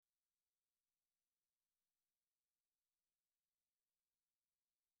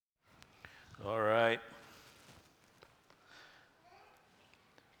All right.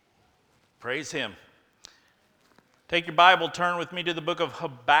 Praise him. Take your Bible, turn with me to the book of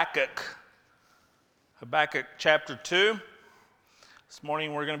Habakkuk. Habakkuk chapter 2. This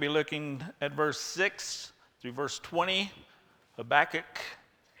morning we're going to be looking at verse 6 through verse 20. Habakkuk,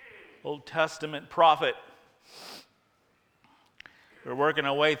 Old Testament prophet. We're working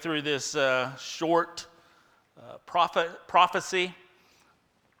our way through this short prophecy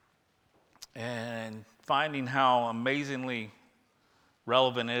and finding how amazingly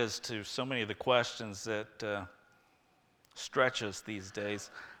relevant it is to so many of the questions that stretch us these days.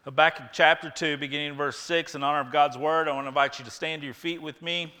 Habakkuk chapter 2, beginning in verse 6, in honor of God's word, I want to invite you to stand to your feet with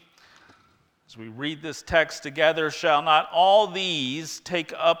me as we read this text together. Shall not all these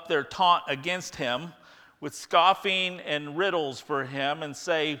take up their taunt against him, with scoffing and riddles for him, and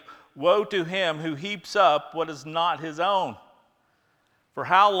say, woe to him who heaps up what is not his own? For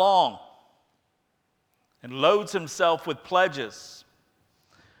how long? And loads himself with pledges.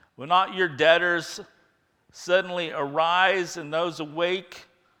 Will not your debtors suddenly arise, and those awake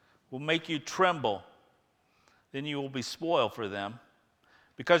will make you tremble? Then you will be spoiled for them.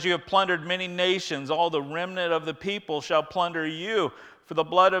 Because you have plundered many nations, all the remnant of the people shall plunder you. For the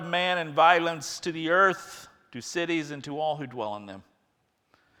blood of man and violence to the earth, to cities, and to all who dwell in them.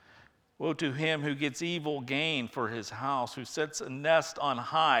 Woe to him who gets evil gain for his house, who sets a nest on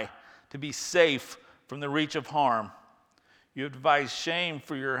high to be safe from the reach of harm. You have devised shame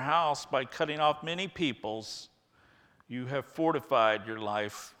for your house by cutting off many peoples. You have fortified your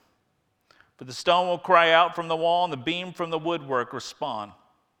life. For the stone will cry out from the wall, and the beam from the woodwork respond.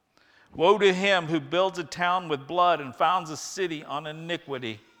 Woe to him who builds a town with blood and founds a city on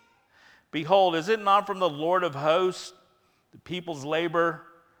iniquity. Behold, is it not from the Lord of hosts the people's labor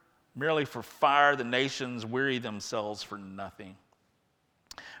merely for fire? The nations weary themselves for nothing.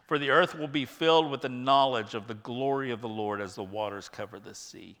 For the earth will be filled with the knowledge of the glory of the Lord as the waters cover the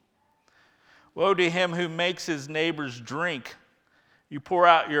sea. Woe to him who makes his neighbors drink. You pour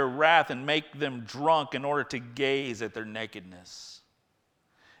out your wrath and make them drunk in order to gaze at their nakedness.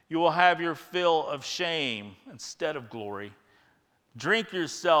 You will have your fill of shame instead of glory. Drink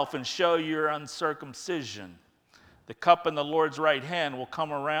yourself and show your uncircumcision. The cup in the Lord's right hand will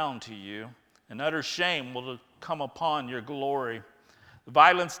come around to you, and utter shame will come upon your glory. The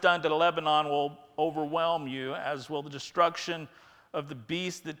violence done to Lebanon will overwhelm you, as will the destruction of the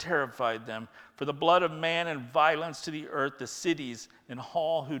beast that terrified them. For the blood of man and violence to the earth, the cities and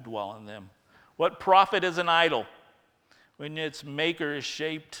all who dwell in them. What profit is an idol when its maker is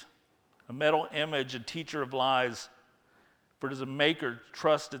shaped a metal image, a teacher of lies? For does a maker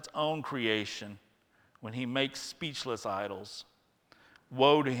trust its own creation when he makes speechless idols?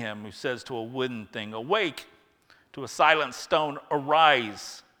 Woe to him who says to a wooden thing, awake! To a silent stone,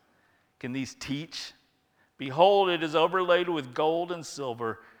 arise. Can these teach? Behold, it is overlaid with gold and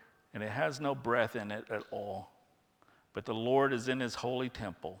silver, and it has no breath in it at all. But the Lord is in his holy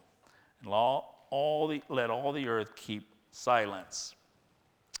temple, and let all the earth keep silence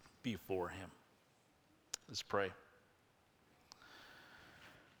before him. Let's pray.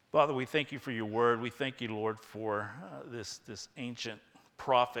 Father, we thank you for your word. We thank you, Lord, for this ancient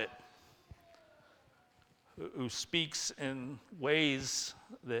prophet who speaks in ways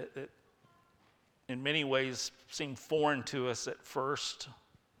that in many ways seem foreign to us at first.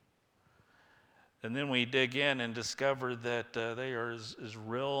 And then we dig in and discover that they are as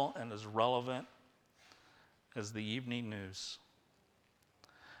real and as relevant as the evening news.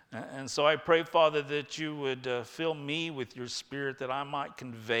 And so I pray, Father, that you would fill me with your Spirit, that I might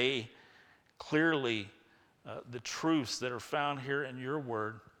convey clearly the truths that are found here in your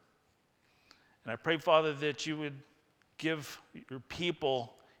word. And I pray, Father, that you would give your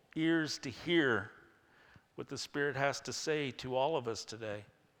people ears to hear what the Spirit has to say to all of us today.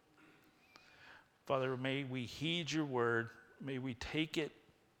 Father, may we heed your word. May we take it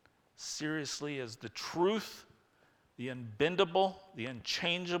seriously as the truth, the unbendable, the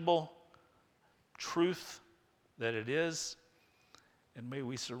unchangeable truth that it is, and may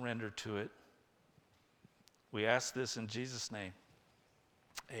we surrender to it. We ask this in Jesus' name.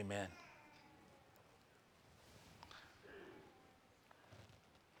 Amen.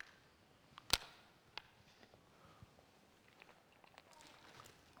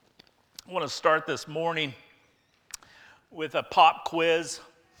 I want to start this morning with a pop quiz.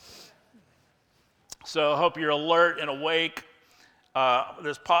 So I hope you're alert and awake.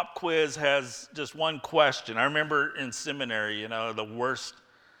 This pop quiz has just one question. I remember in seminary, the worst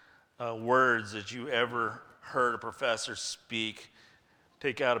words that you ever heard a professor speak.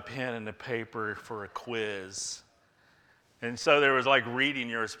 Take out a pen and a paper for a quiz. And so there was like reading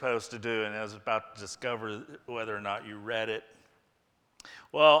you were supposed to do, and I was about to discover whether or not you read it.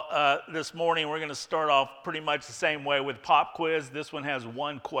 Well, this morning we're going to start off pretty much the same way with pop quiz. This one has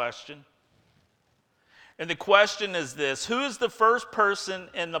one question. And the question is this: who is the first person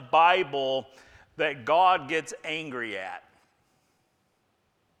in the Bible that God gets angry at?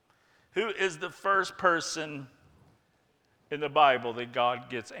 Who is the first person in the Bible that God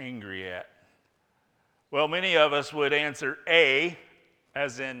gets angry at? Well, many of us would answer A,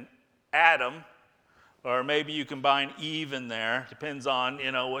 as in Adam, or maybe you combine Eve in there. Depends on,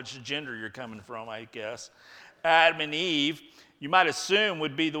 which gender you're coming from, I guess. Adam and Eve, you might assume,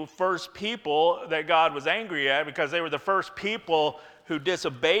 would be the first people that God was angry at because they were the first people who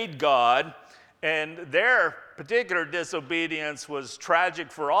disobeyed God, and their particular disobedience was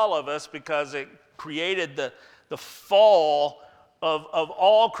tragic for all of us because it created the fall of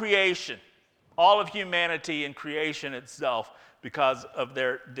all creation, all of humanity and creation itself because of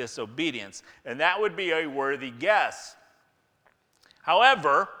their disobedience. And that would be a worthy guess.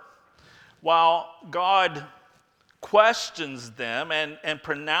 However, while God questions them and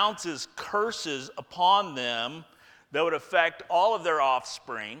pronounces curses upon them that would affect all of their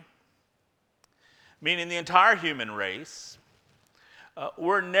offspring, meaning the entire human race,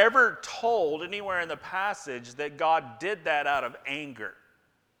 we're never told anywhere in the passage that God did that out of anger.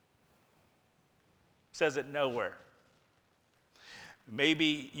 It says it nowhere.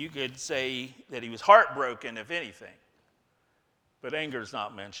 Maybe you could say that he was heartbroken, if anything, but anger is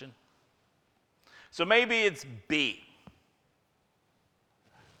not mentioned. So maybe it's B.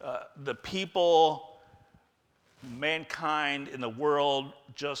 The people, mankind in the world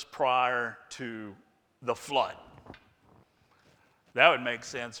just prior to the flood. That would make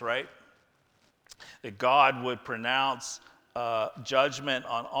sense, right? That God would pronounce judgment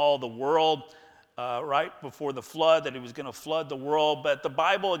on all the world right before the flood, that he was going to flood the world. But the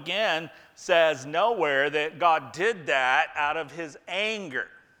Bible again says nowhere that God did that out of his anger.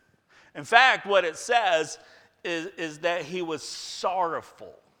 In fact, what it says is that he was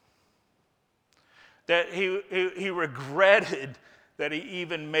sorrowful, that he regretted that he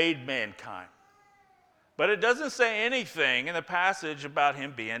even made mankind. But it doesn't say anything in the passage about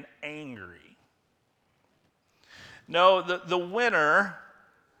him being angry. No, the winner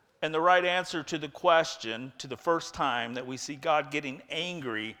and the right answer to the question, to the first time that we see God getting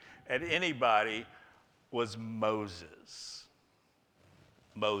angry at anybody, was Moses.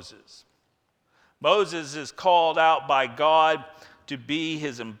 Moses is called out by God to be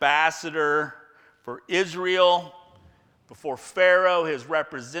his ambassador for Israel before Pharaoh, his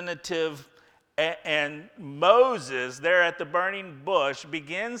representative. And Moses, there at the burning bush,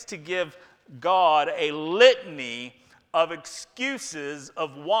 begins to give God a litany of excuses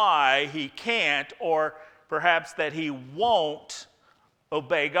of why he can't, or perhaps that he won't,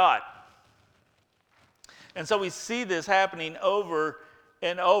 obey God. And so we see this happening over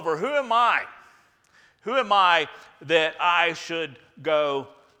and over. Who am I? Who am I that I should go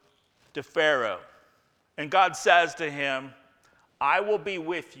to Pharaoh? And God says to him, I will be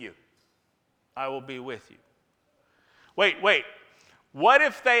with you. I will be with you. Wait. What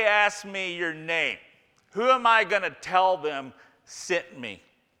if they ask me your name? Who am I going to tell them sent me?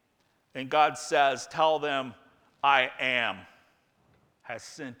 And God says, tell them, I am has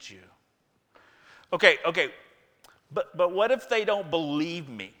sent you. Okay. But what if they don't believe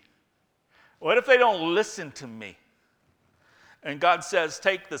me? What if they don't listen to me? And God says,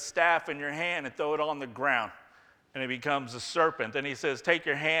 take the staff in your hand and throw it on the ground. And it becomes a serpent. Then he says, take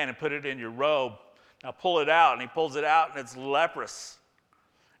your hand and put it in your robe. Now pull it out. And he pulls it out and it's leprous.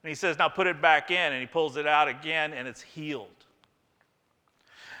 And he says, now put it back in. And he pulls it out again and it's healed.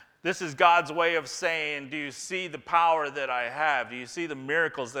 This is God's way of saying, do you see the power that I have? Do you see the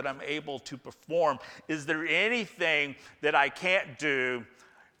miracles that I'm able to perform? Is there anything that I can't do?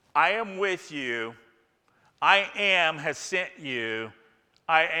 I am with you. I am has sent you.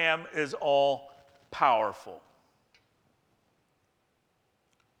 I am is all powerful.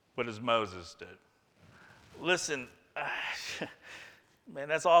 What does Moses do? Listen, man,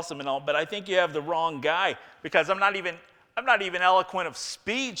 that's awesome and all, but I think you have the wrong guy, because I'm not even eloquent of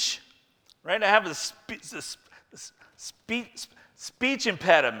speech, right? I have a speech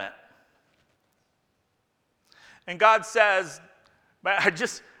impediment. And God says, I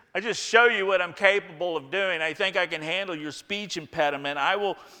just show you what I'm capable of doing. I think I can handle your speech impediment. I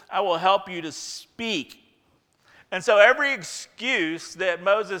will help you to speak. And so every excuse that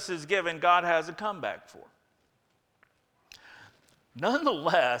Moses is given, God has a comeback for.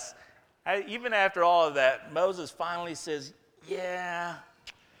 Nonetheless, even after all of that, Moses finally says, yeah,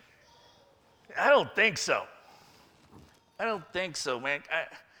 I don't think so. I don't think so, man.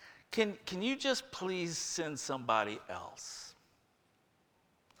 Can you just please send somebody else?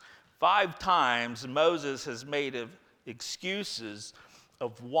 5 times Moses has made excuses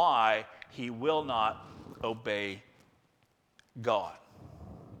of why he will not obey God.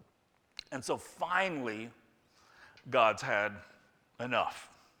 And so finally, God's had enough.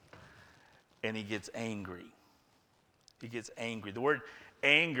 And he gets angry. He gets angry. The word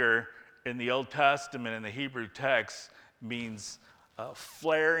anger in the Old Testament, in the Hebrew text, means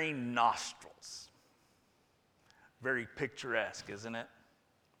flaring nostrils. Very picturesque, isn't it?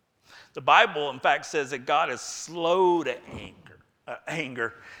 The Bible, in fact, says that God is slow to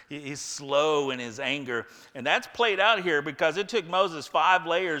anger. He's slow in his anger. And that's played out here because it took Moses 5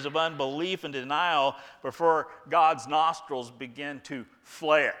 layers of unbelief and denial before God's nostrils began to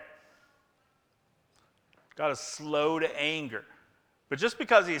flare. God is slow to anger. But just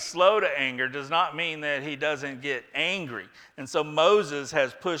because he's slow to anger does not mean that he doesn't get angry. And so Moses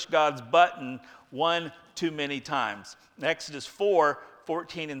has pushed God's button one too many times. In Exodus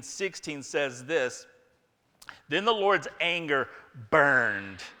 4:14 and 16 says this, "Then the Lord's anger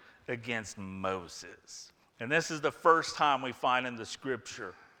burned against Moses." And this is the first time we find in the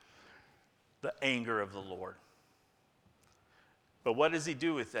scripture the anger of the Lord. But what does he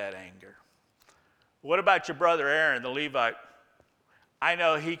do with that anger? What about your brother Aaron, the Levite? I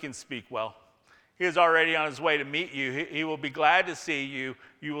know he can speak well. He is already on his way to meet you. He will be glad to see you.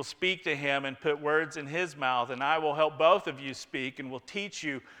 You will speak to him and put words in his mouth, and I will help both of you speak and will teach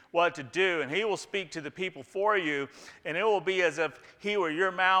you what to do. And he will speak to the people for you, and it will be as if he were your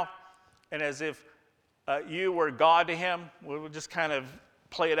mouth and as if you were God to him. We'll just kind of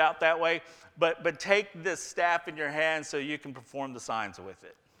play it out that way. But take this staff in your hand so you can perform the signs with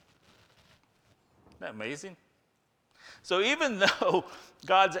it. Isn't that amazing? So even though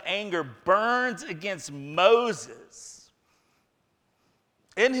God's anger burns against Moses,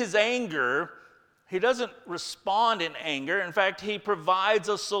 in his anger, he doesn't respond in anger. In fact, he provides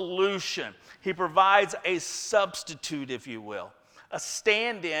a solution. He provides a substitute, if you will, a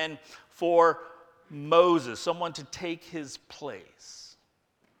stand-in for Moses, someone to take his place.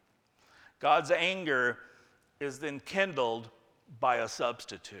 God's anger is then kindled by a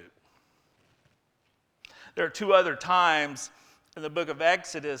substitute. There are 2 other times in the book of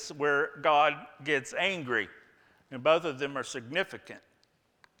Exodus where God gets angry, and both of them are significant.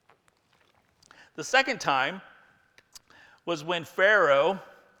 The second time was when Pharaoh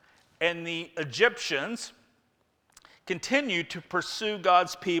and the Egyptians continued to pursue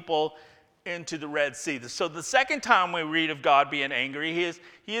God's people into the Red Sea. So the second time we read of God being angry,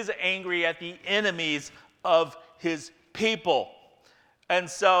 he is angry at the enemies of his people. And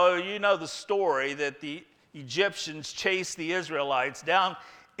so you know the story that the Egyptians chased the Israelites down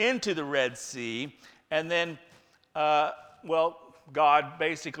into the Red Sea, and then, God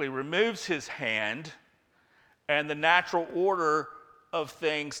basically removes his hand, and the natural order of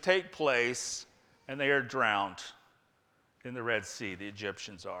things take place, and they are drowned in the Red Sea, the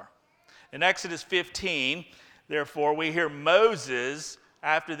Egyptians are. In Exodus 15, therefore, we hear Moses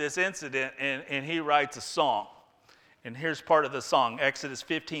after this incident, and he writes a song. And here's part of the song, Exodus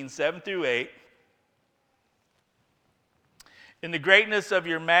 15, 7 through 8. "In the greatness of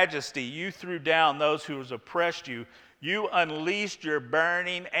your majesty, you threw down those who has oppressed you. You unleashed your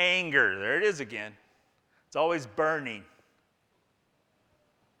burning anger." There it is again. It's always burning.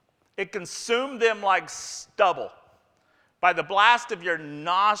 "It consumed them like stubble. By the blast of your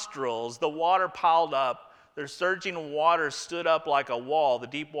nostrils, the water piled up. Their surging waters stood up like a wall. The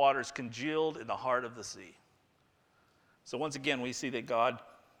deep waters congealed in the heart of the sea." So once again, we see that God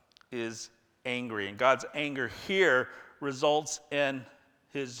is angry. And God's anger here results in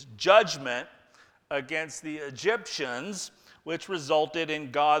his judgment against the Egyptians, which resulted in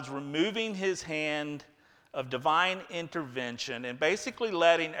God's removing his hand of divine intervention and basically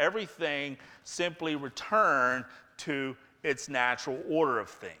letting everything simply return to its natural order of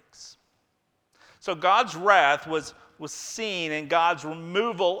things. So God's wrath was seen in God's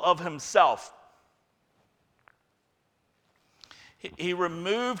removal of himself. He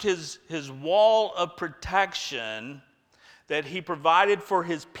removed his wall of protection that he provided for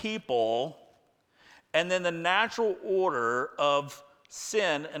his people, and then the natural order of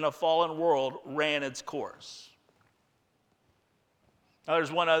sin in a fallen world ran its course. Now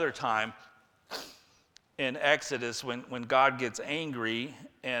there's one other time in Exodus when God gets angry,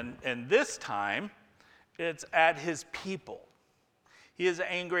 and this time it's at his people. He is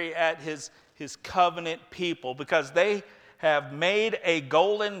angry at his covenant people because they have made a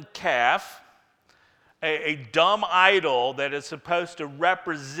golden calf, a dumb idol that is supposed to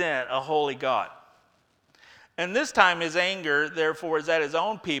represent a holy God. And this time his anger, therefore, is at his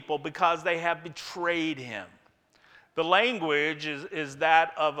own people because they have betrayed him. The language is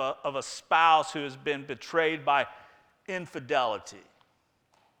that of a spouse who has been betrayed by infidelity.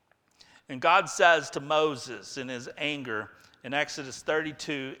 And God says to Moses in his anger in Exodus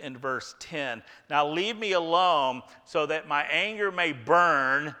 32 in verse 10, "Now leave me alone so that my anger may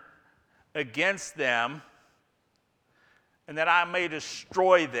burn against them and that I may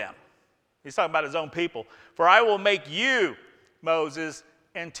destroy them." He's talking about his own people. "For I will make you, Moses,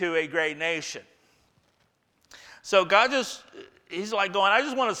 into a great nation." So he's like going, I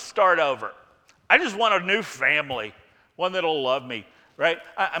just want to start over. I just want a new family, one that'll love me, right?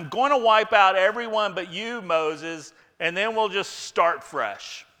 I'm going to wipe out everyone but you, Moses, and then we'll just start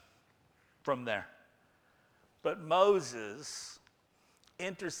fresh from there. But Moses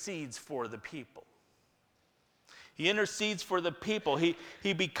intercedes for the people. He intercedes for the people.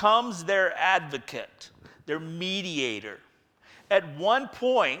 He becomes their advocate, their mediator. At one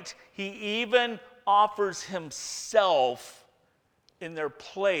point, he even offers himself in their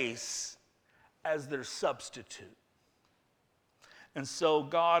place as their substitute. And so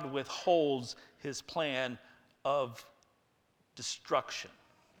God withholds his plan of destruction.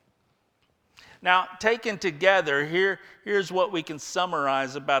 Now, taken together, here's what we can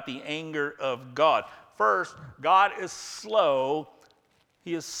summarize about the anger of God. First, God is slow.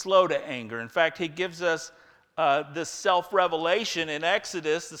 He is slow to anger. In fact, he gives us this self-revelation in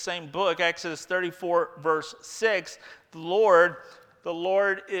Exodus, the same book, Exodus 34, verse 6. The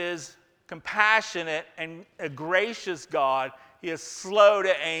Lord is compassionate and a gracious God. He is slow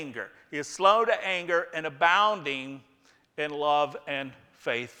to anger. He is slow to anger and abounding in love and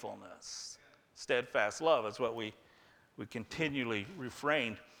faithfulness. Steadfast love is what we continually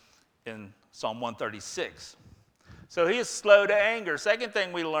refrain in Psalm 136. So he is slow to anger. Second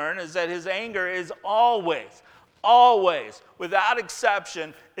thing we learn is that his anger is always, without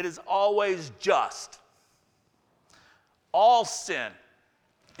exception, it is always just. All sin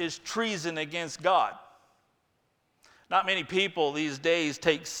is treason against God. Not many people these days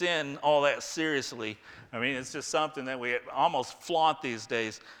take sin all that seriously. I mean, it's just something that we almost flaunt these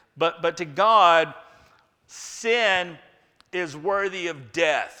days. But to God, sin is worthy of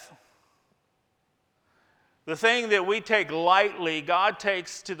death. The thing that we take lightly, God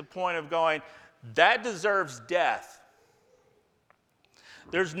takes to the point of going, that deserves death.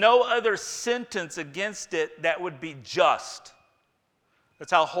 There's no other sentence against it that would be just.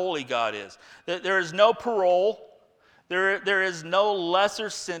 That's how holy God is. There is no parole. There is no lesser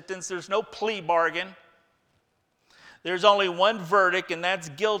sentence. There's no plea bargain. There's only one verdict, and that's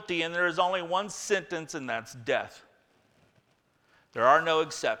guilty, and there is only one sentence, and that's death. There are no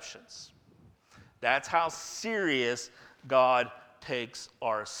exceptions. That's how serious God takes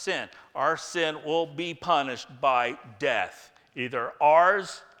our sin. Our sin will be punished by death, either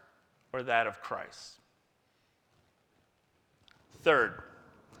ours or that of Christ. Third,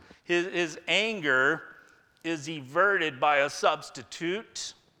 his anger is everted by a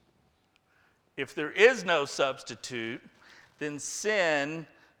substitute. If there is no substitute, then sin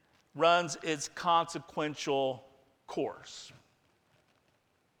runs its consequential course.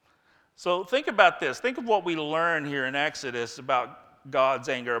 So think about this. Think of what we learn here in Exodus about God's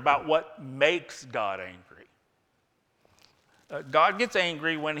anger, about what makes God angry. God gets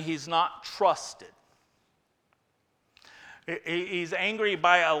angry when he's not trusted. He's angry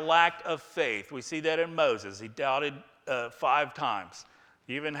by a lack of faith. We see that in Moses. He doubted 5 times.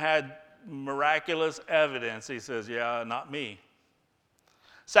 He even had miraculous evidence. He says, yeah, not me.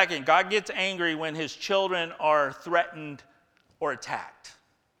 Second, God gets angry when his children are threatened or attacked.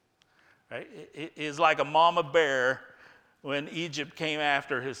 Right? It is like a mama bear when Egypt came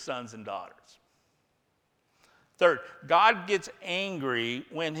after his sons and daughters. Third, God gets angry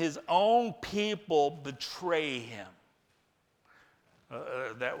when his own people betray him.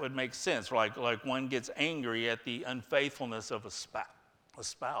 That would make sense, like one gets angry at the unfaithfulness of a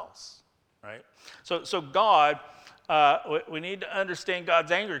spouse, right? So God, we need to understand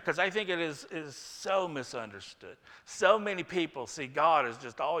God's anger because I think it is so misunderstood. So many people see God as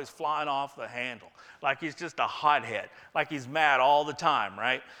just always flying off the handle, like he's just a hothead, like he's mad all the time,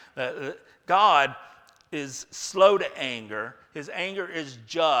 right? God is slow to anger. His anger is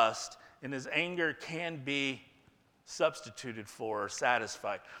just, and his anger can be substituted for or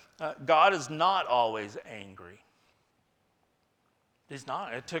satisfied. God is not always angry. He's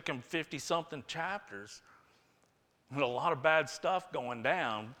not. It took him 50-something chapters and a lot of bad stuff going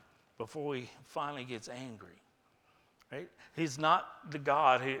down before he finally gets angry. Right? He's not the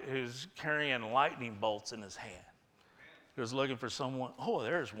God who's carrying lightning bolts in his hand. He was looking for someone. Oh,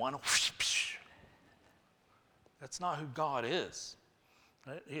 there's one. That's not who God is.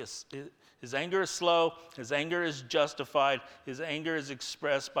 Right? His anger is slow. His anger is justified. His anger is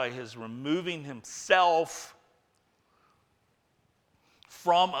expressed by his removing himself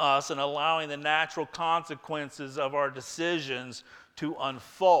from us and allowing the natural consequences of our decisions to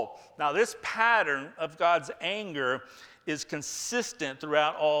unfold. Now, this pattern of God's anger is consistent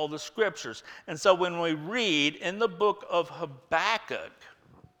throughout all the scriptures. And so when we read in the book of Habakkuk,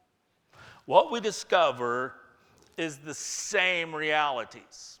 what we discover is the same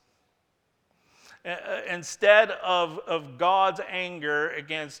realities. Instead of God's anger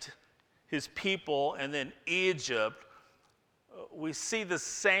against his people and then Egypt, we see the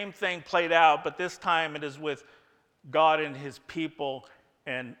same thing played out, but this time it is with God and his people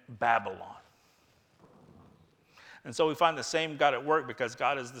and Babylon. And so we find the same God at work because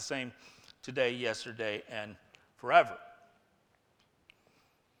God is the same today, yesterday, and forever.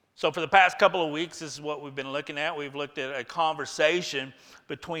 So for the past couple of weeks, this is what we've been looking at. We've looked at a conversation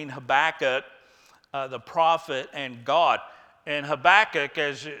between Habakkuk, the prophet, and God. And Habakkuk,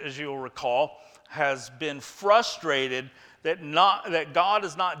 as you'll recall, has been frustrated that God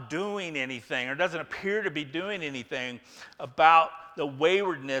is not doing anything or doesn't appear to be doing anything about the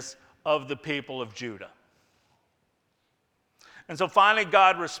waywardness of the people of Judah. And so finally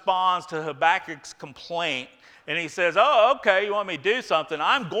God responds to Habakkuk's complaint and he says, oh, okay, you want me to do something?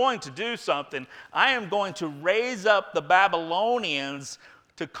 I'm going to do something. I am going to raise up the Babylonians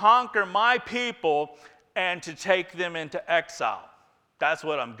to conquer my people and to take them into exile. That's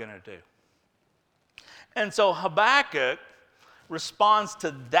what I'm going to do. And so Habakkuk responds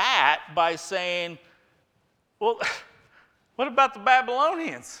to that by saying, well, what about the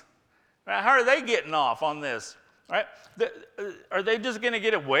Babylonians? How are they getting off on this? Right? Are they just going to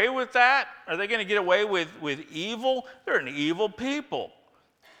get away with that? Are they going to get away with evil? They're an evil people.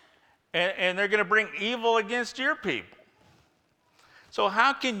 And they're going to bring evil against your people. So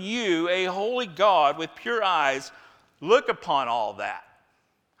how can you, a holy God with pure eyes, look upon all that?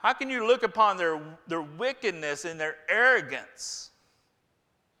 How can you look upon their wickedness and their arrogance?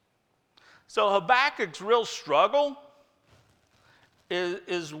 So Habakkuk's real struggle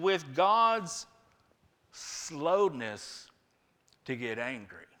is with God's slowness to get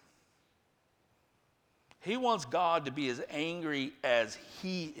angry. He wants God to be as angry as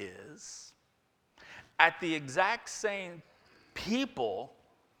he is at the exact same people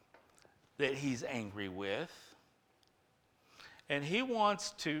that he's angry with. And he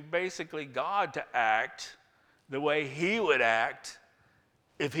wants to basically God to act the way he would act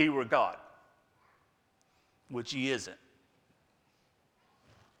if he were God, which he isn't.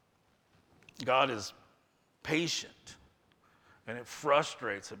 God is patient, and it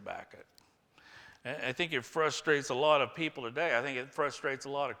frustrates Habakkuk. And I think it frustrates a lot of people today. I think it frustrates a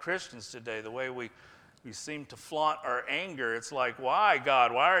lot of Christians today, the way we seem to flaunt our anger. It's like, why,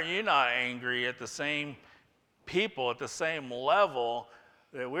 God? Why are you not angry at the same people, at the same level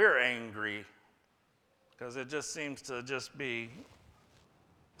that we're angry? Because it just seems to just be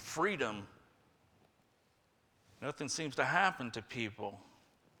freedom. Nothing seems to happen to people.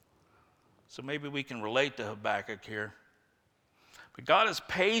 So maybe we can relate to Habakkuk here. But God is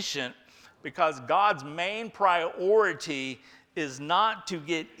patient because God's main priority is not to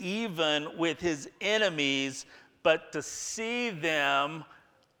get even with his enemies, but to see them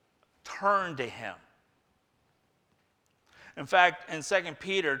turn to him. In fact, in 2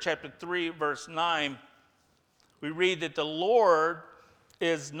 Peter chapter 3, verse 9, we read that the Lord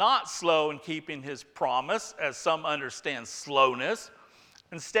is not slow in keeping his promise, as some understand slowness.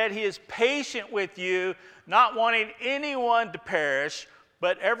 Instead, he is patient with you, not wanting anyone to perish,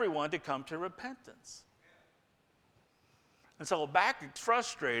 but everyone to come to repentance. And so Habakkuk's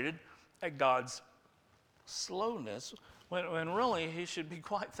frustrated at God's slowness, when really he should be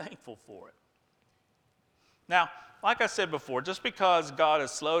quite thankful for it. Now, like I said before, just because God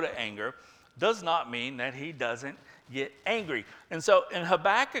is slow to anger does not mean that he doesn't get angry. And so in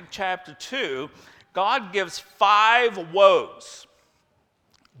Habakkuk chapter 2, God gives 5 woes.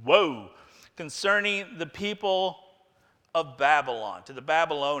 Woe concerning the people of Babylon, to the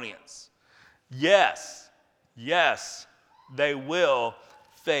Babylonians. Yes, they will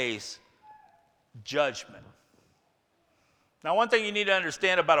face judgment. Now, one thing you need to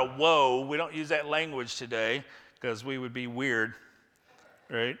understand about a woe, we don't use that language today because we would be weird,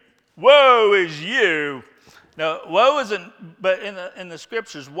 right? Woe is you. Now, woe isn't, but in the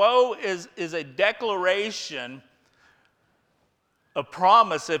scriptures, woe is a declaration, a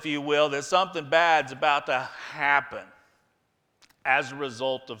promise, if you will, that something bad's about to happen as a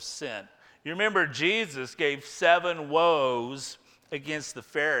result of sin. You remember Jesus gave 7 woes against the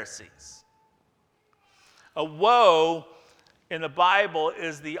Pharisees. A woe in the Bible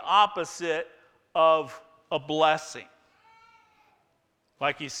is the opposite of a blessing.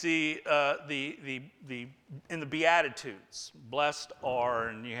 Like you see in the Beatitudes, blessed are,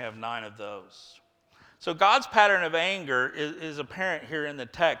 and you have 9 of those. So God's pattern of anger is apparent here in the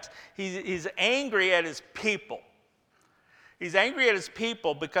text. He's angry at his people. He's angry at his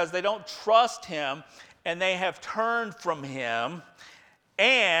people because they don't trust him and they have turned from him.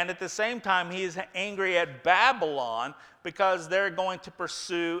 And at the same time, he is angry at Babylon because they're going to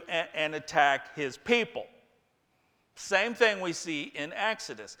pursue and attack his people. Same thing we see in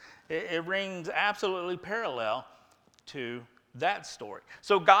Exodus. It rings absolutely parallel to that story.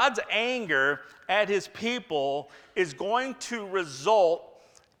 So God's anger at his people is going to result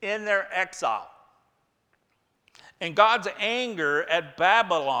in their exile. And God's anger at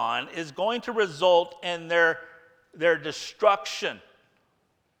Babylon is going to result in their destruction,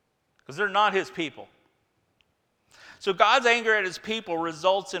 because they're not his people. So God's anger at his people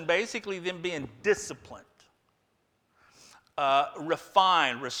results in basically them being disciplined,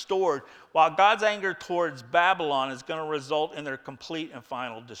 refined, restored, while God's anger towards Babylon is going to result in their complete and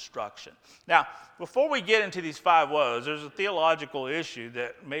final destruction. Now, before we get into these 5 woes, there's a theological issue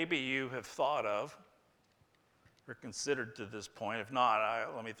that maybe you have thought of or considered to this point. If not,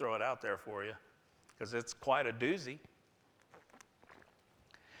 let me throw it out there for you, because it's quite a doozy.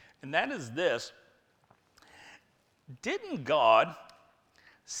 And that is this: didn't God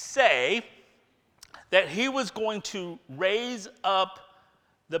say that he was going to raise up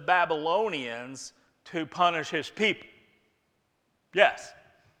the Babylonians to punish his people? Yes,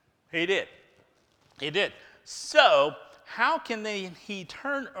 he did. He did. So how can he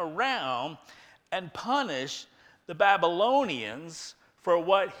turn around and punish the Babylonians for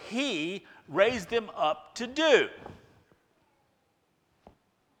what he raised them up to do?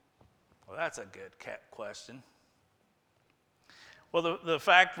 Well, that's a good question. Well, the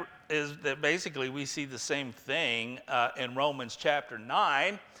fact is that basically we see the same thing in Romans chapter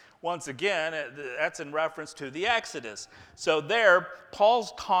 9. Once again, that's in reference to the Exodus. So there, Paul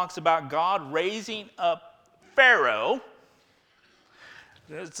talks about God raising up Pharaoh.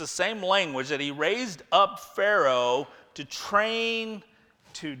 It's the same language, that he raised up Pharaoh to train,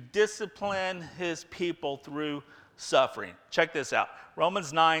 to discipline his people through suffering. Check this out.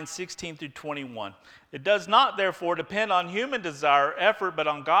 Romans 9, 16 through 21. It does not, therefore, depend on human desire or effort, but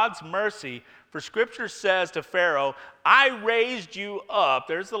on God's mercy. For Scripture says to Pharaoh, I raised you up,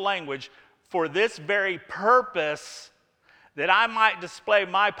 there's the language, for this very purpose, that I might display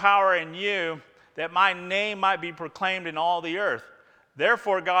my power in you, that my name might be proclaimed in all the earth.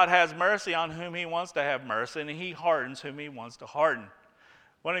 Therefore, God has mercy on whom he wants to have mercy, and he hardens whom he wants to harden.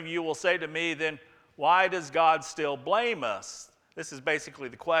 One of you will say to me, then, why does God still blame us? This is basically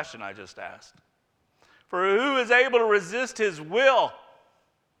the question I just asked. For who is able to resist his will?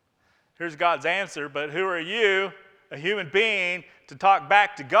 Here's God's answer, but who are you, a human being, to talk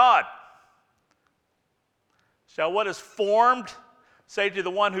back to God? Shall what is formed say to the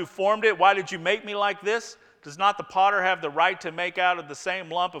one who formed it, why did you make me like this? Does not the potter have the right to make out of the same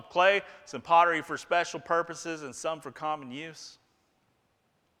lump of clay some pottery for special purposes and some for common use?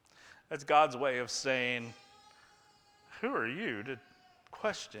 That's God's way of saying, who are you to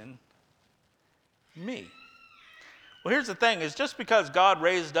question me? Well, here's the thing, is just because God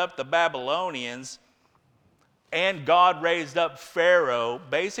raised up the Babylonians and God raised up Pharaoh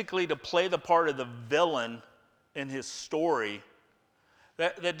basically to play the part of the villain in his story,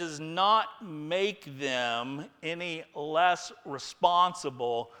 that does not make them any less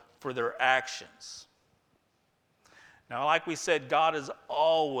responsible for their actions. Now, like we said, God is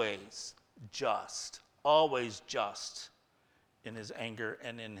always just in his anger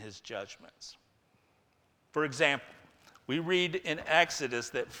and in his judgments. For example, we read in Exodus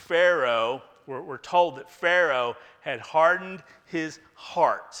that Pharaoh, we're told that Pharaoh had hardened his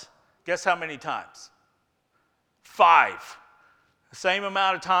heart. Guess how many times? 5. The same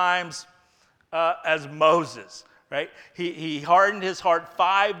amount of times as Moses, right? He hardened his heart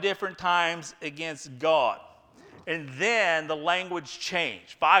 5 different times against God. And then the language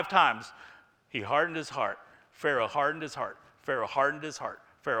changed. 5 times he hardened his heart. Pharaoh hardened his heart. Pharaoh hardened his heart.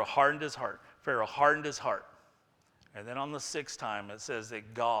 Pharaoh hardened his heart. Pharaoh hardened his heart. And then on the 6th time, it says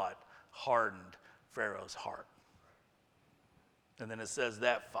that God hardened Pharaoh's heart. And then it says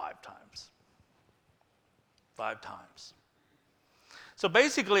that 5 times. 5 times. So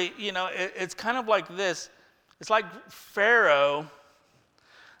basically, it's kind of like this. It's like Pharaoh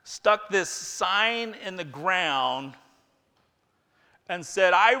stuck this sign in the ground and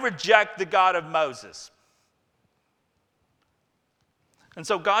said, I reject the God of Moses. And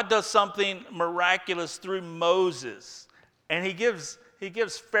so God does something miraculous through Moses. And he gives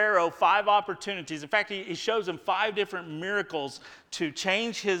Pharaoh 5 opportunities. In fact, he shows him 5 different miracles to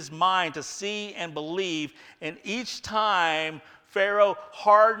change his mind, to see and believe. And each time, Pharaoh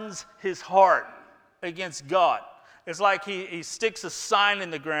hardens his heart against God. It's like he sticks a sign in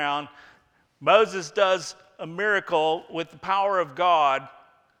the ground. Moses does a miracle with the power of God.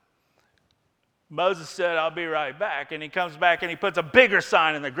 Moses said, "I'll be right back." And he comes back and he puts a bigger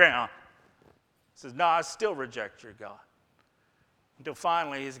sign in the ground. He says, "No, I still reject your God." Until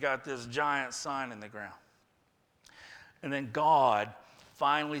finally he's got this giant sign in the ground. And then God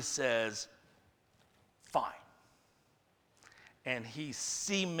finally says, "Fine." And he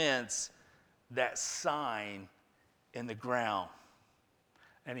cements that sign in the ground.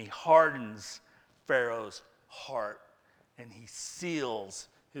 And he hardens Pharaoh's heart. And he seals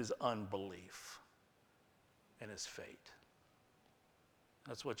his unbelief and his fate.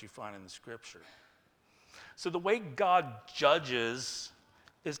 That's what you find in the scripture. So the way God judges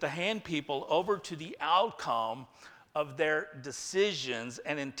is to hand people over to the outcome of their decisions,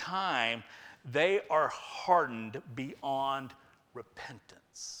 and in time, they are hardened beyond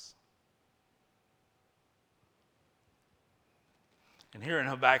repentance. And here in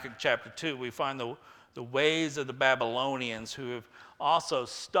Habakkuk chapter 2, we find the ways of the Babylonians who have also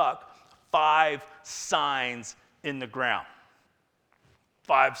stuck 5 signs in the ground.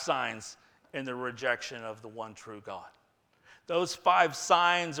 5 signs in the rejection of the one true God. Those 5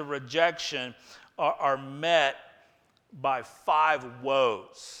 signs of rejection are met by 5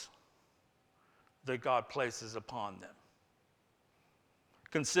 woes that God places upon them.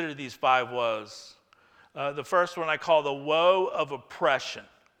 Consider these 5 woes. The first one I call the woe of oppression.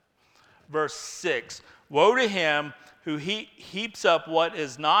 Verse 6, "Woe to him who heaps up what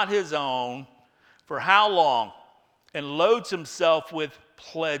is not his own, for how long? And loads himself with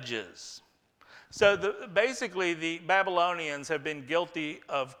pledges." So basically the Babylonians have been guilty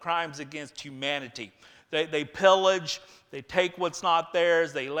of crimes against humanity. They pillage, they take what's not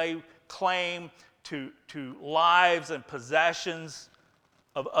theirs, they lay claim to lives and possessions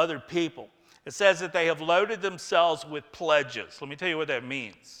of other people. It says that they have loaded themselves with pledges. Let me tell you what that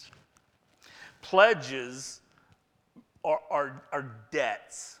means. Pledges are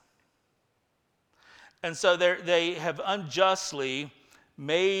debts. And so they have unjustly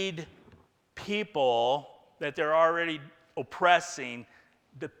made people that they're already oppressing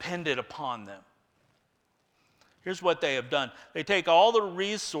dependent upon them. Here's what they have done. They take all the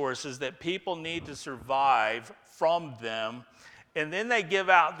resources that people need to survive from them, and then they give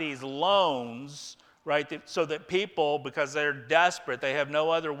out these loans, right, so that people, because they're desperate, they have no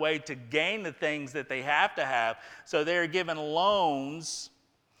other way to gain the things that they have to have, so they're given loans,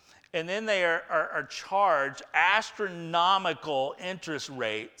 and then they are charged astronomical interest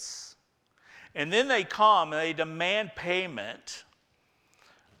rates, and then they come and they demand payment,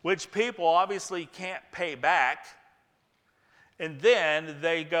 which people obviously can't pay back. And then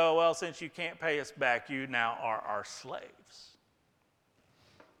they go, "Well, since you can't pay us back, you now are our slaves."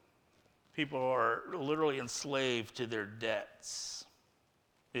 People are literally enslaved to their debts,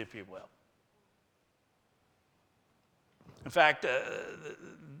 if you will. In fact,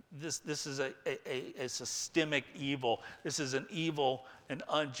 this is a systemic evil. This is an evil and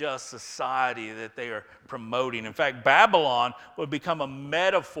unjust society that they are promoting. In fact, Babylon would become a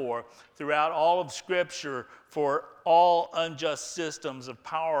metaphor throughout all of Scripture for all unjust systems of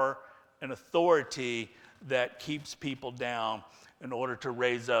power and authority that keeps people down in order to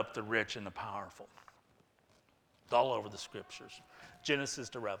raise up the rich and the powerful. It's all over the Scriptures, Genesis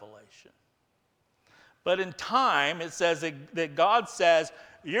to Revelation. But in time, it says that God says,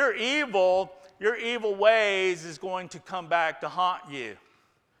 your evil ways is going to come back to haunt you.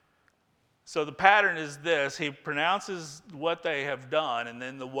 So the pattern is this. He pronounces what they have done and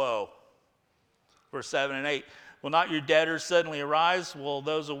then the woe. Verse 7 and 8. "Will not your debtors suddenly arise? Will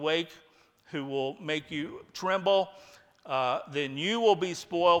those awake who will make you tremble? Then you will be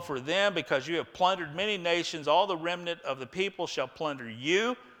spoiled for them because you have plundered many nations. All the remnant of the people shall plunder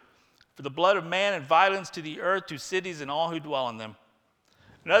you. For the blood of man and violence to the earth, to cities and all who dwell in them."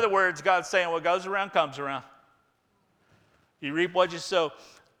 In other words, God's saying what goes around comes around. You reap what you sow.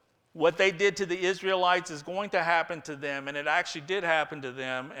 What they did to the Israelites is going to happen to them, and it actually did happen to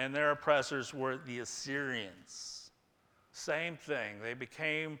them, and their oppressors were the Assyrians. Same thing. They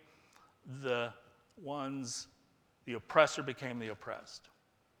became the ones, the oppressor became the oppressed.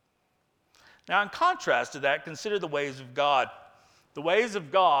 Now, in contrast to that, consider the ways of God. The ways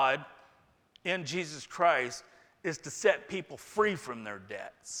of God in Jesus Christ is to set people free from their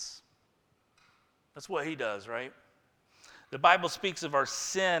debts. That's what he does, right? The Bible speaks of our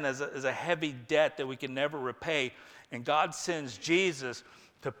sin as a heavy debt that we can never repay. And God sends Jesus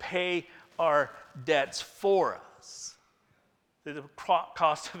to pay our debts for us. The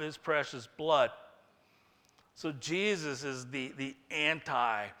cost of his precious blood. So Jesus is the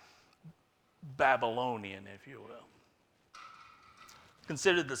anti-Babylonian, if you will.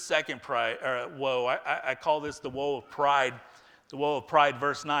 Consider the second woe. I call this the woe of pride. The woe of pride,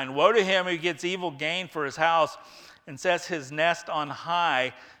 verse 9. Woe to him who gets evil gain for his house and sets his nest on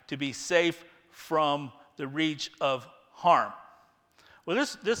high to be safe from the reach of harm. Well,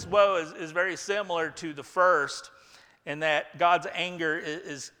 this woe is very similar to the first in that God's anger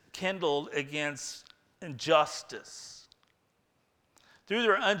is kindled against injustice. Through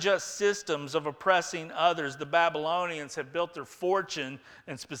their unjust systems of oppressing others, the Babylonians have built their fortune,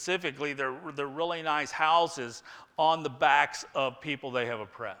 and specifically their really nice houses, on the backs of people they have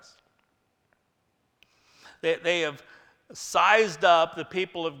oppressed. They have sized up the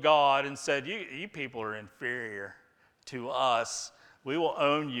people of God and said, you people are inferior to us. We will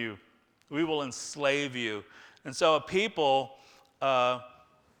own you. We will enslave you. And so a people to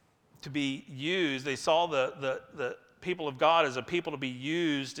be used, they saw the people of God as a people to be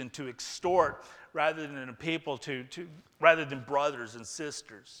used and to extort rather than a people rather than brothers and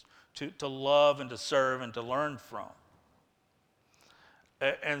sisters to love and to serve and to learn from.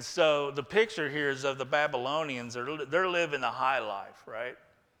 And so the picture here is of the Babylonians. They're living the high life, right?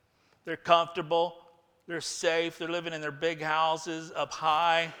 They're comfortable. They're safe. They're living in their big houses up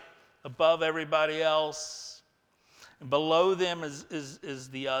high, above everybody else. And below them is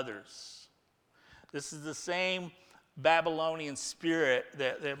the others. This is the same Babylonian spirit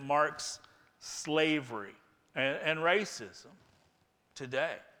that marks slavery and racism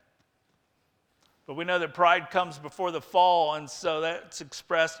today. But we know that pride comes before the fall, and so that's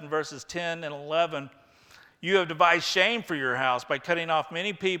expressed in verses 10 and 11. You have devised shame for your house. By cutting off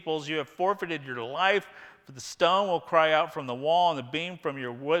many peoples, you have forfeited your life, for the stone will cry out from the wall, and the beam from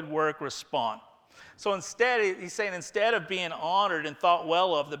your woodwork respond. So instead, he's saying, instead of being honored and thought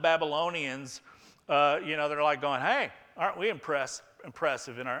well of, the Babylonians, they're like going, hey, aren't we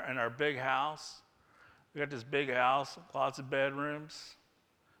impressive in our big house? We got this big house, lots of bedrooms.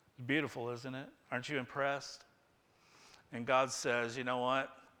 It's beautiful, isn't it? Aren't you impressed? And God says, you know what?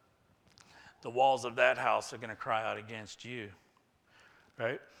 The walls of that house are going to cry out against you,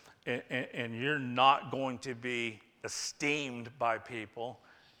 right? And you're not going to be esteemed by people.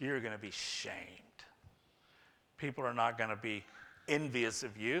 You're going to be shamed. People are not going to be envious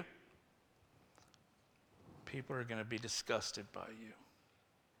of you. People are going to be disgusted by you.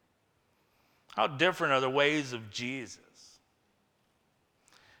 How different are the ways of Jesus?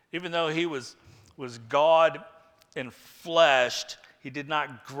 Even though he was God enfleshed, he did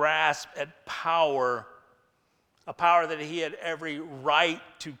not grasp at power, a power that he had every right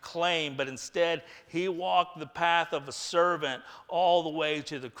to claim, but instead he walked the path of a servant all the way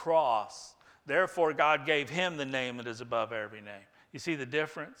to the cross. Therefore, God gave him the name that is above every name. You see the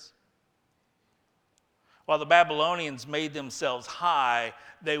difference? While the Babylonians made themselves high,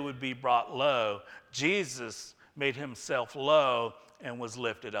 they would be brought low. Jesus made himself low and was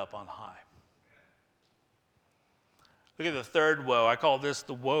lifted up on high. Look at the third woe. I call this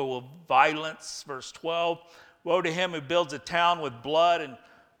the woe of violence. Verse 12. Woe to him who builds a town with blood and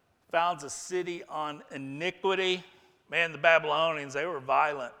founds a city on iniquity. Man, the Babylonians, they were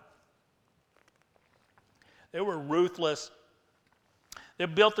violent. They were ruthless. They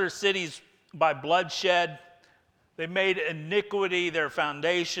built their cities by bloodshed. They made iniquity their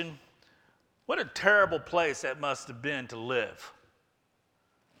foundation. What a terrible place that must have been to live.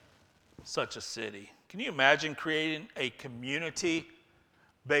 Such a city. Can you imagine creating a community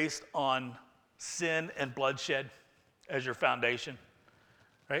based on sin and bloodshed as your foundation?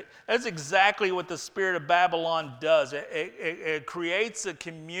 Right? That's exactly what the spirit of Babylon does. It creates a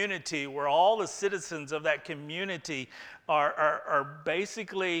community where all the citizens of that community are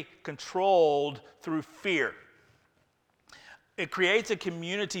basically controlled through fear. It creates a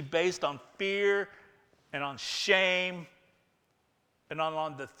community based on fear and on shame and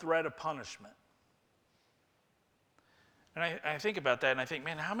on the threat of punishment. And I think about that and I think,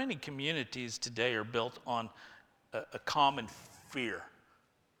 man, how many communities today are built on a common fear?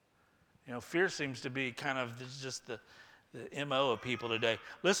 You know, fear seems to be kind of just the MO of people today.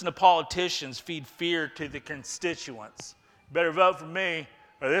 Listen to politicians feed fear to the constituents. Better vote for me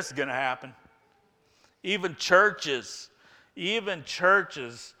or this is going to happen. Even churches, many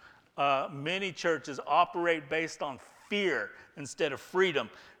churches operate based on fear instead of freedom.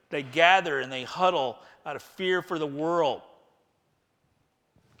 They gather and they huddle out of fear for the world.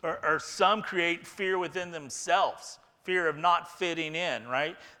 Or some create fear within themselves, Fear of not fitting in,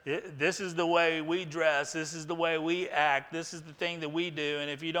 right? This is the way we dress. This is the way we act. This is the thing that we do.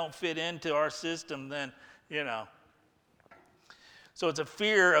 And if you don't fit into our system, then, So it's a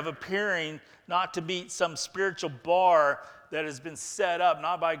fear of appearing not to meet some spiritual bar that has been set up,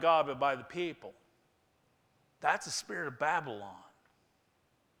 not by God, but by the people. That's the spirit of Babylon.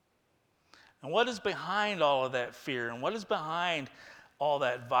 And what is behind all of that fear and what is behind all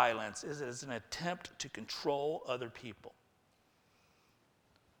that violence is an attempt to control other people.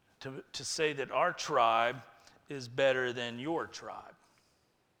 To say that our tribe is better than your tribe.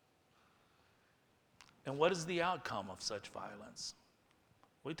 And what is the outcome of such violence?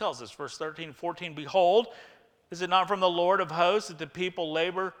 Well, he tells us, verse 13 and 14, behold, is it not from the Lord of hosts that the people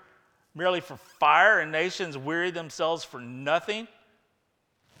labor merely for fire and nations weary themselves for nothing?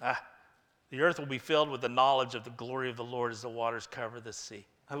 The earth will be filled with the knowledge of the glory of the Lord as the waters cover the sea.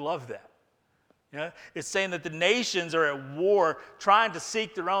 I love that. It's saying that the nations are at war trying to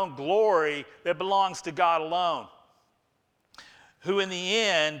seek their own glory that belongs to God alone, who in the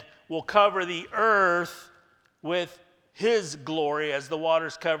end will cover the earth with his glory as the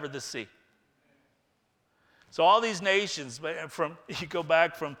waters cover the sea. So all these nations, you go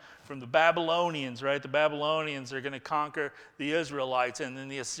back from the Babylonians, right? The Babylonians are going to conquer the Israelites, and then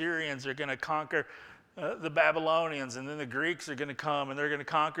the Assyrians are going to conquer the Babylonians, and then the Greeks are going to come, and they're going to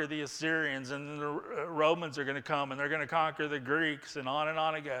conquer the Assyrians, and then the Romans are going to come, and they're going to conquer the Greeks, and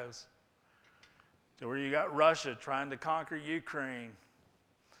on it goes. So where you got Russia trying to conquer Ukraine,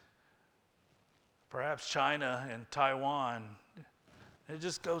 perhaps China and Taiwan. It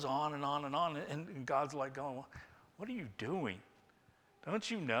just goes on and on and on. And God's like going, what are you doing?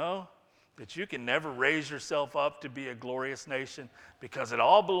 Don't you know that you can never raise yourself up to be a glorious nation because it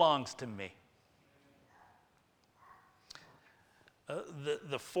all belongs to me?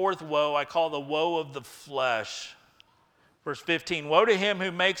 The fourth woe I call the woe of the flesh. Verse 15, woe to him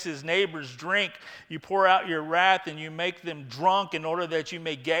who makes his neighbors drink. You pour out your wrath and you make them drunk in order that you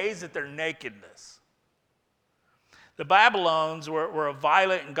may gaze at their nakedness. The Babylons were a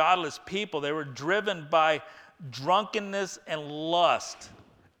violent and godless people. They were driven by drunkenness and lust.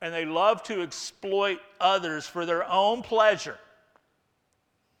 And they loved to exploit others for their own pleasure.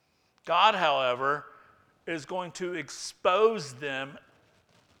 God, however, is going to expose them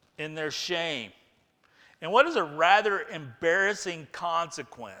in their shame. And what is a rather embarrassing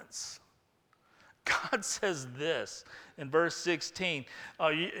consequence? God says this in verse 16.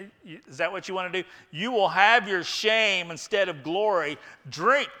 Is that what you want to do? You will have your shame instead of glory.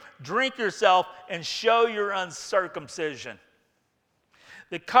 Drink yourself and show your uncircumcision.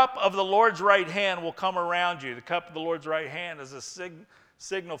 The cup of the Lord's right hand will come around you. The cup of the Lord's right hand is a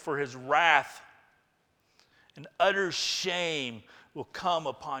signal for his wrath. And utter shame will come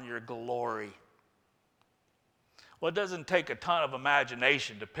upon your glory. Well, it doesn't take a ton of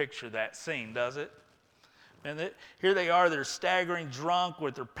imagination to picture that scene, does it? And here they are, they're staggering drunk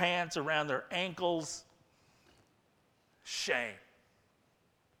with their pants around their ankles. Shame.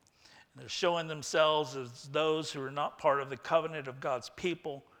 And they're showing themselves as those who are not part of the covenant of God's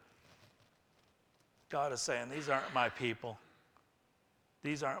people. God is saying, these aren't my people.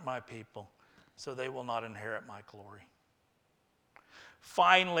 These aren't my people, so they will not inherit my glory.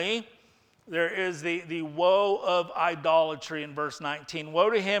 Finally, there is the woe of idolatry in verse 19.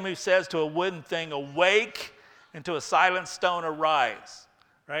 Woe to him who says to a wooden thing, awake, and to a silent stone, arise.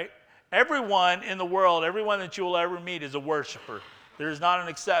 Right? Everyone in the world, everyone that you will ever meet is a worshiper. There is not an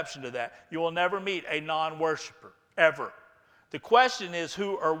exception to that. You will never meet a non-worshiper, ever. The question is,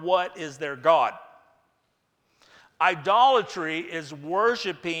 who or what is their God? Idolatry is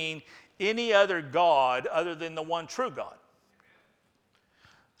worshiping any other God other than the one true God.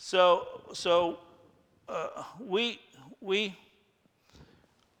 So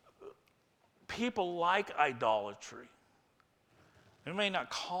people like idolatry. We may not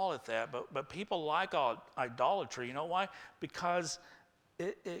call it that, but people like idolatry. You know why? Because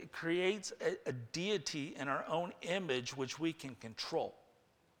it creates a deity in our own image which we can control.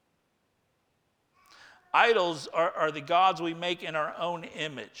 Idols are the gods we make in our own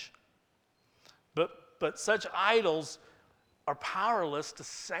image. But such idols are powerless to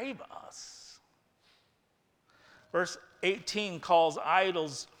save us. Verse 18 calls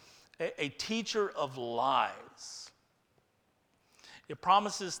idols a teacher of lies. It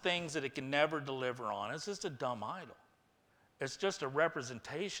promises things that it can never deliver on. It's just a dumb idol. It's just a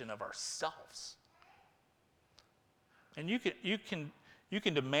representation of ourselves. And you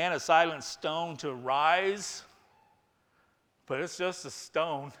can demand a silent stone to rise, but it's just a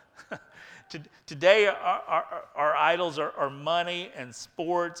stone. Today, our idols are money and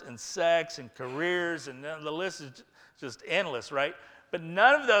sports and sex and careers, and the list is just endless, right? But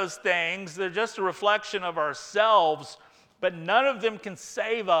none of those things, they're just a reflection of ourselves, but none of them can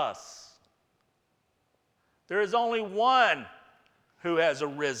save us. There is only one who has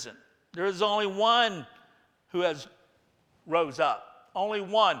arisen. There is only one who has rose up. Only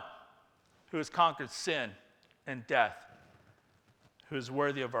one who has conquered sin and death, who is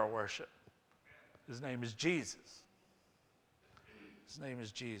worthy of our worship. His name is Jesus. His name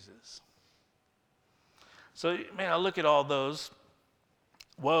is Jesus. So, man, I look at all those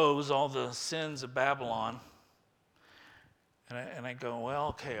woes, all the sins of Babylon, and I go, well,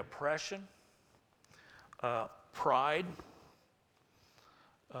 okay, oppression, pride,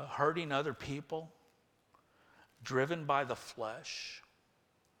 hurting other people, driven by the flesh,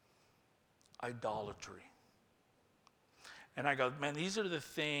 idolatry. And I go, man, these are the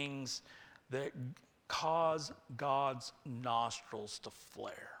things that cause God's nostrils to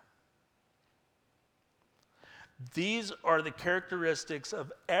flare. These are the characteristics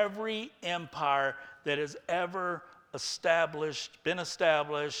of every empire that has ever been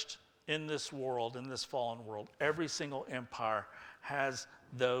established in this world, in this fallen world. Every single empire has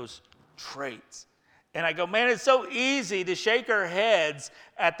those traits. And I go, man, it's so easy to shake our heads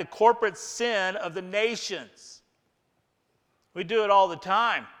at the corporate sin of the nations. We do it all the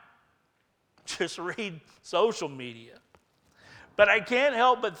time. Just read social media. But I can't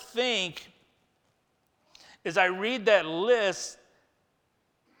help but think, as I read that list,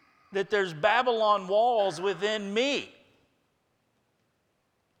 that there's Babylon walls within me.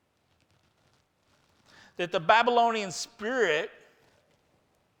 That the Babylonian spirit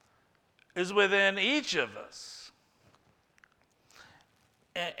is within each of us.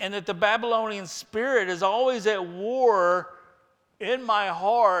 And that the Babylonian spirit is always at war in my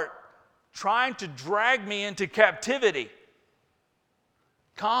heart, trying to drag me into captivity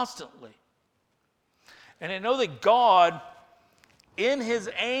constantly. And I know that God, in his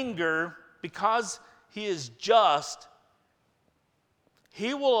anger, because he is just,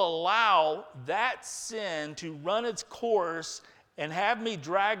 he will allow that sin to run its course and have me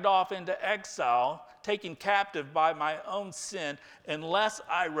dragged off into exile, taken captive by my own sin, unless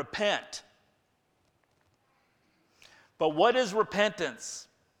I repent. But what is repentance?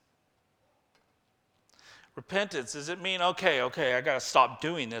 Repentance, does it mean, okay, I got to stop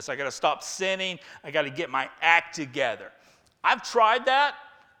doing this. I got to stop sinning. I got to get my act together. I've tried that.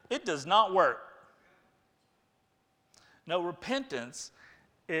 It does not work. No, repentance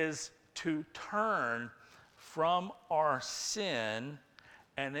is to turn from our sin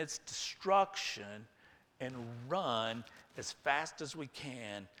and its destruction and run as fast as we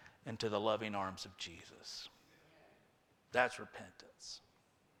can into the loving arms of Jesus. That's repentance.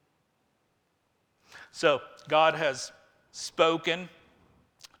 So God has spoken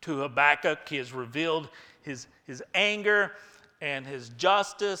to Habakkuk. He has revealed his anger and his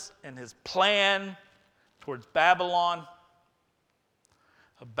justice and his plan towards Babylon.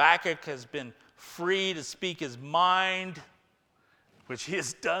 Habakkuk has been free to speak his mind, which he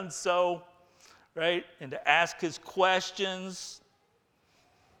has done so, right? And to ask his questions.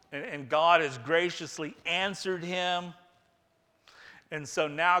 And God has graciously answered him. And so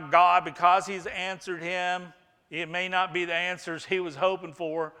now God, because he's answered him, it may not be the answers he was hoping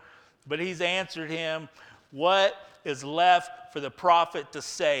for, but he's answered him. What is left for the prophet to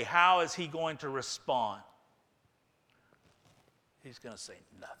say? How is he going to respond? He's going to say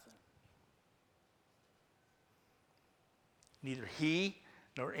nothing. Neither he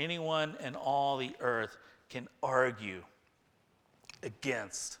nor anyone in all the earth can argue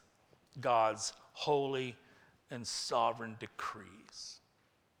against God's holy and sovereign decrees.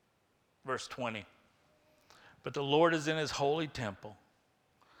 Verse 20. But the Lord is in his holy temple.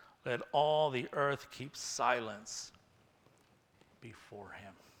 Let all the earth keep silence before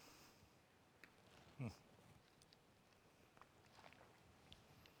him.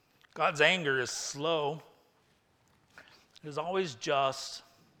 God's anger is slow. It is always just.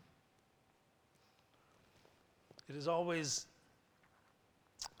 It is always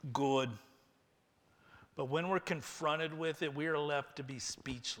good. But when we're confronted with it, we are left to be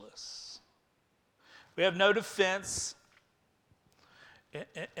speechless. We have no defense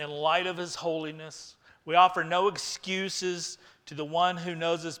in light of his holiness. We offer no excuses to the one who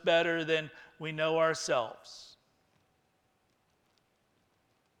knows us better than we know ourselves.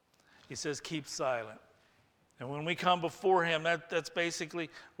 He says, keep silent. And when we come before him, that's basically,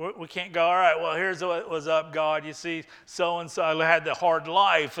 we can't go, all right, well, here's what was up, God. You see, so-and-so had the hard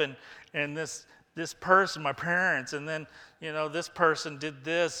life, and this person, my parents, and then, this person did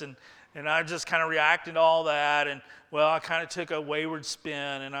this, and I just kind of reacted to all that, and, well, I kind of took a wayward spin,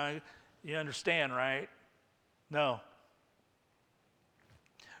 and you understand, right? No,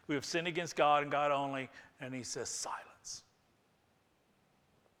 We have sinned against God and God only. And he says, silence.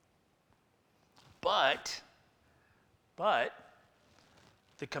 But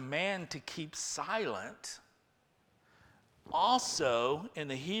the command to keep silent also in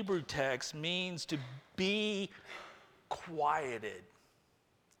the Hebrew text means to be quieted.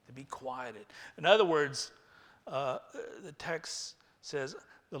 To be quieted. In other words, the text says,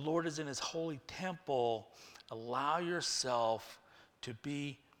 the Lord is in his holy temple. Allow yourself to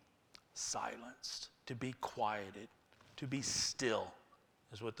be silenced, to be quieted, to be still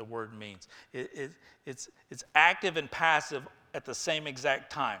is what the word means. It's active and passive at the same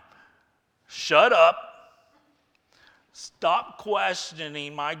exact time. Shut up. Stop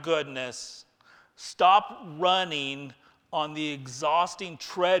questioning my goodness. Stop running on the exhausting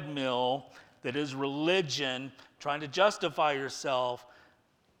treadmill that is religion, trying to justify yourself,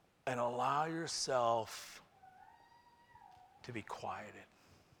 and allow yourself to be quieted.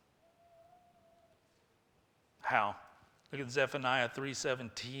 How? Look at Zephaniah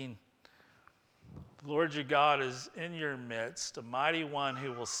 3:17. The Lord your God is in your midst, a mighty one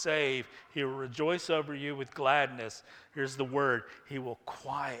who will save. He will rejoice over you with gladness. Here's the word. He will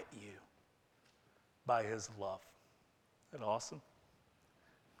quiet you by his love. Isn't that awesome?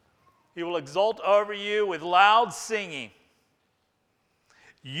 He will exult over you with loud singing.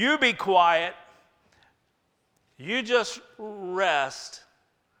 You be quiet. You just rest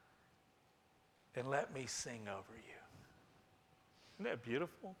and let me sing over you. Isn't that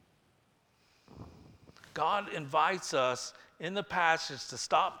beautiful? God invites us in the passage to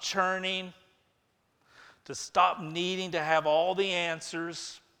stop churning, to stop needing to have all the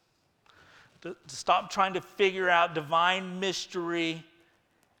answers, to stop trying to figure out divine mystery,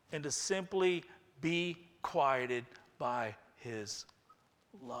 and to simply be quieted by his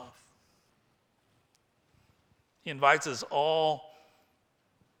love. He invites us all,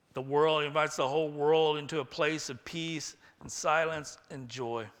 the world, he invites the whole world into a place of peace and silence and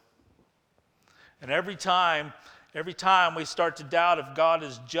joy. And every time we start to doubt if God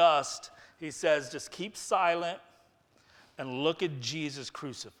is just, he says, just keep silent and look at Jesus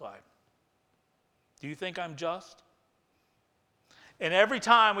crucified. Do you think I'm just? And every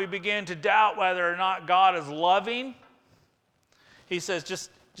time we begin to doubt whether or not God is loving, he says,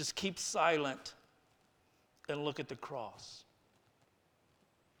 just keep silent and look at the cross.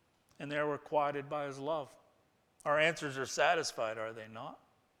 And there we're quieted by his love. Our answers are satisfied, are they not?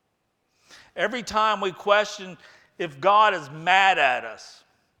 Every time we question if God is mad at us,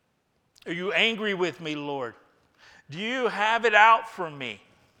 are you angry with me, Lord? Do you have it out for me?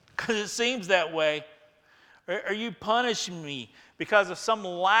 Because it seems that way. Are you punishing me because of some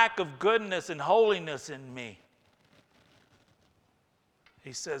lack of goodness and holiness in me?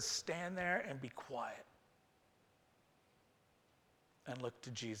 He says, stand there and be quiet. And look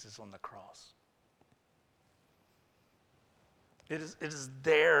to Jesus on the cross. It is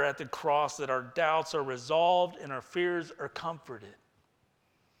there at the cross that our doubts are resolved and our fears are comforted.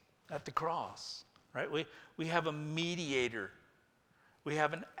 At the cross, right? We have a mediator. We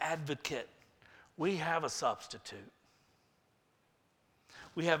have an advocate. We have a substitute.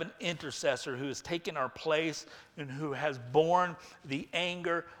 We have an intercessor who has taken our place and who has borne the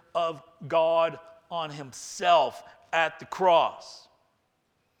anger of God on himself at the cross.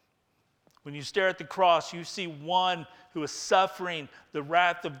 When you stare at the cross, you see one who is suffering the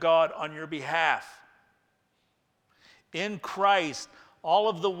wrath of God on your behalf. In Christ, all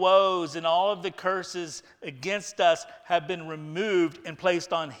of the woes and all of the curses against us have been removed and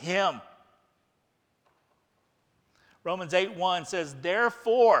placed on him. Romans 8:1 says,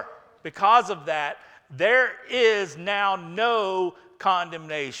 therefore, because of that, there is now no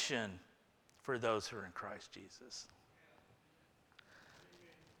condemnation for those who are in Christ Jesus.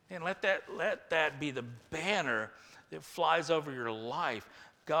 And let that be the banner that flies over your life.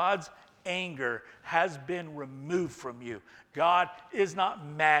 God's anger has been removed from you. God is not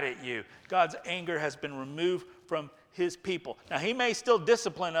mad at you. God's anger has been removed from his people. Now, he may still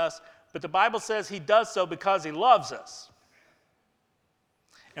discipline us, but the Bible says he does so because he loves us.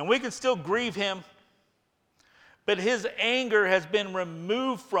 And we can still grieve him, but his anger has been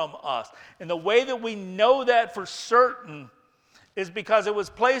removed from us. And the way that we know that for certain is because it was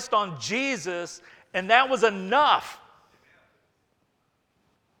placed on Jesus, and that was enough.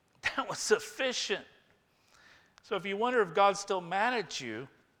 That was sufficient. So if you wonder if God's still mad at you,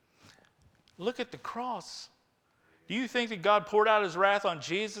 look at the cross. Do you think that God poured out his wrath on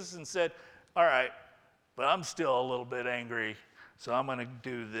Jesus and said, all right, but I'm still a little bit angry, so I'm going to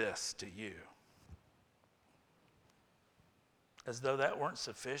do this to you? As though that weren't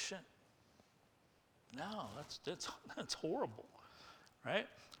sufficient? No, that's horrible, right?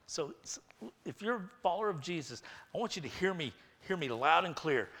 So if you're a follower of Jesus, I want you to hear me loud and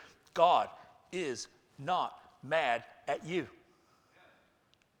clear. God is not mad at you.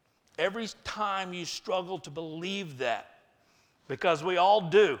 Every time you struggle to believe that, because we all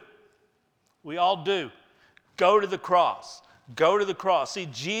do, go to the cross. Go to the cross. See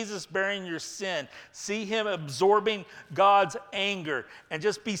Jesus bearing your sin. See him absorbing God's anger, and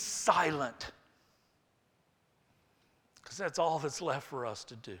just be silent. Because that's all that's left for us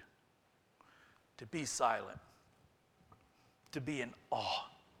to do. To be silent. To be in awe.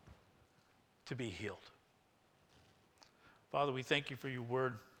 To be healed. Father, we thank you for your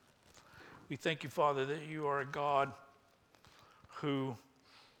word. We thank you, Father, that you are a God who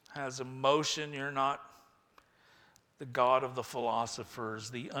has emotion. You're not the God of the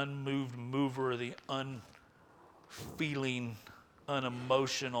philosophers, the unmoved mover, the unfeeling,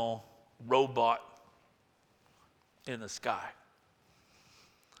 unemotional robot in the sky.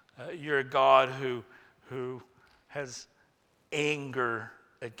 You're a God who has anger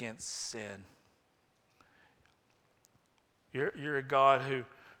against sin. You're a God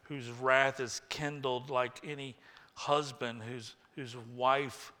whose wrath is kindled like any husband whose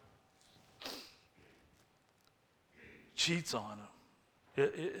wife cheats on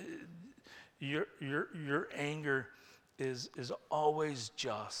him. Your anger is always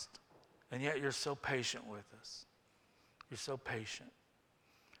just, and yet you're so patient with us. You're so patient.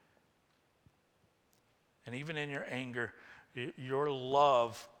 And even in your anger, your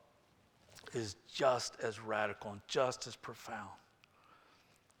love is just as radical and just as profound.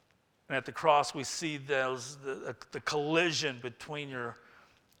 And at the cross, we see the collision between your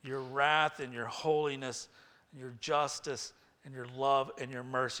wrath and your holiness, and your justice and your love and your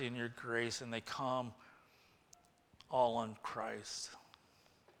mercy and your grace, and they come all on Christ.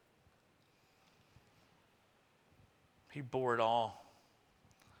 He bore it all.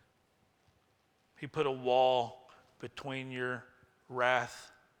 He put a wall between your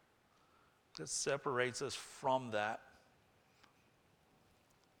wrath that separates us from that.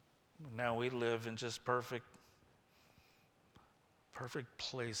 Now we live in just perfect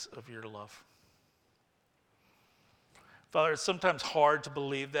place of your love. Father, it's sometimes hard to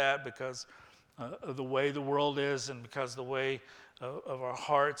believe that because of the way the world is, and because the way of our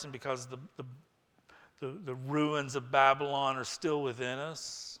hearts, and because the ruins of Babylon are still within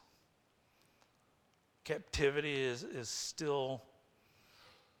us. Captivity is still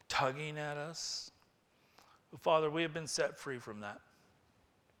tugging at us. But Father, we have been set free from that.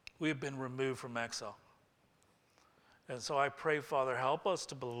 We have been removed from exile. And so I pray, Father, help us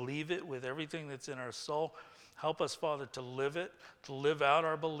to believe it with everything that's in our soul. Help us, Father, to live it, to live out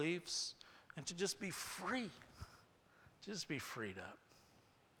our beliefs, and to just be free. Just be freed up.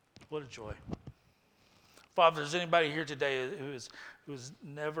 What a joy. Father, if there's anybody here today who's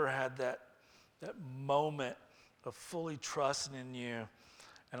never had that moment of fully trusting in you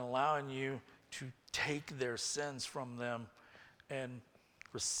and allowing you to take their sins from them and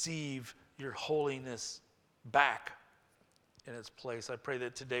receive your holiness back in its place, I pray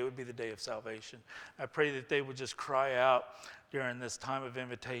that today would be the day of salvation. I pray that they would just cry out during this time of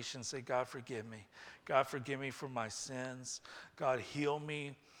invitation, say, God, forgive me. God, forgive me for my sins. God, heal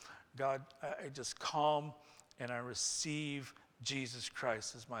me. God, I just come and I receive Jesus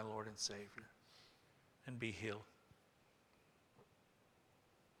Christ as my Lord and Savior, and be healed.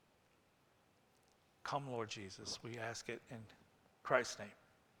 Come, Lord Jesus, we ask it in Christ's name.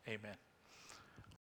 Amen.